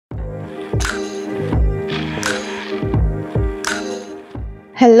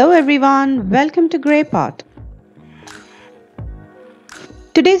Hello everyone, welcome to Grey Pot.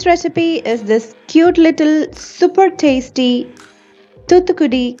 Today's recipe is this cute little super tasty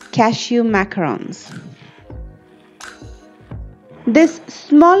Thoothukudi cashew macarons. This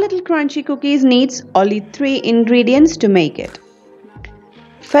small little crunchy cookies needs only 3 ingredients to make it.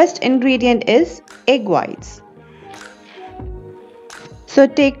 First ingredient is egg whites. So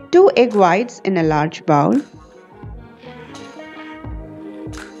take 2 egg whites in a large bowl.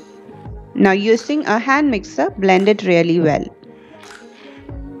 Now using a hand mixer, blend it really well.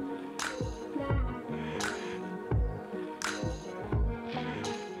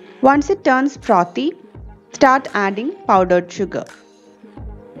 Once it turns frothy, start adding powdered sugar.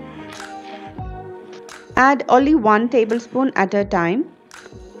 Add only 1 tablespoon at a time.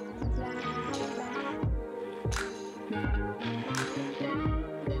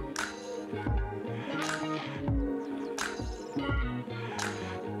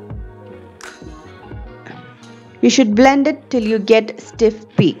 You should blend it till you get stiff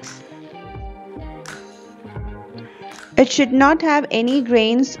peaks. It should not have any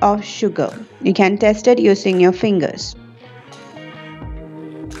grains of sugar. You can test it using your fingers.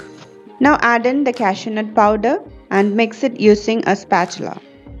 Now add in the cashew nut powder and mix it using a spatula.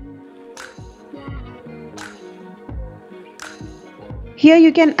 Here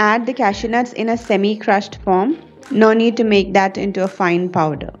you can add the cashew nuts in a semi-crushed form. No need to make that into a fine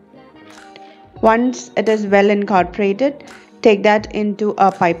powder. Once it is well incorporated, take that into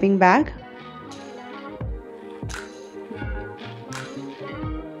a piping bag.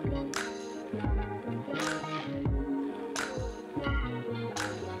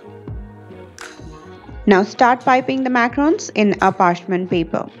 Now start piping the macarons in a parchment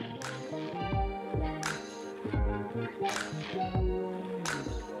paper.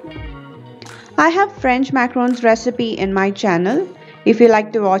 I have French macarons recipe in my channel. If you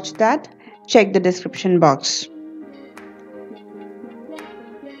like to watch that, check the description box.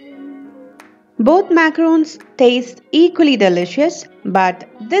 Both macarons taste equally delicious, but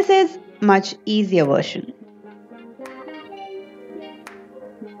this is much easier version.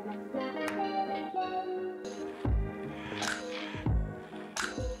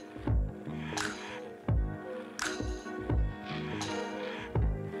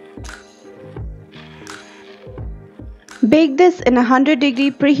 Bake this in a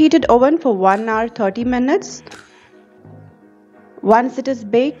 100-degree preheated oven for 1 hour 30 minutes. Once it is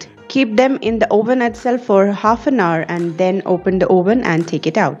baked, keep them in the oven itself for half an hour and then open the oven and take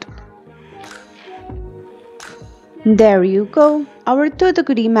it out. There you go, our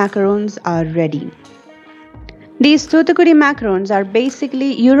Thoothukudi macarons are ready. These Thoothukudi macarons are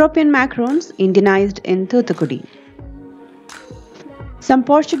basically European macarons Indianised in Thoothukudi. Some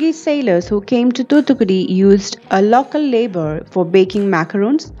Portuguese sailors who came to Thoothukudi used a local labor for baking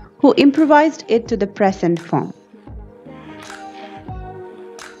macarons who improvised it to the present form.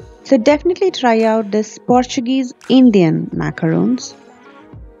 So definitely try out this Portuguese Indian macarons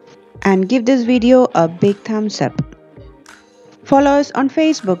and give this video a big thumbs up. Follow us on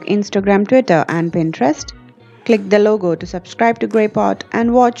Facebook, Instagram, Twitter and Pinterest. Click the logo to subscribe to Grey Pot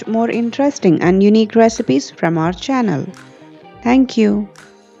and watch more interesting and unique recipes from our channel. Thank you.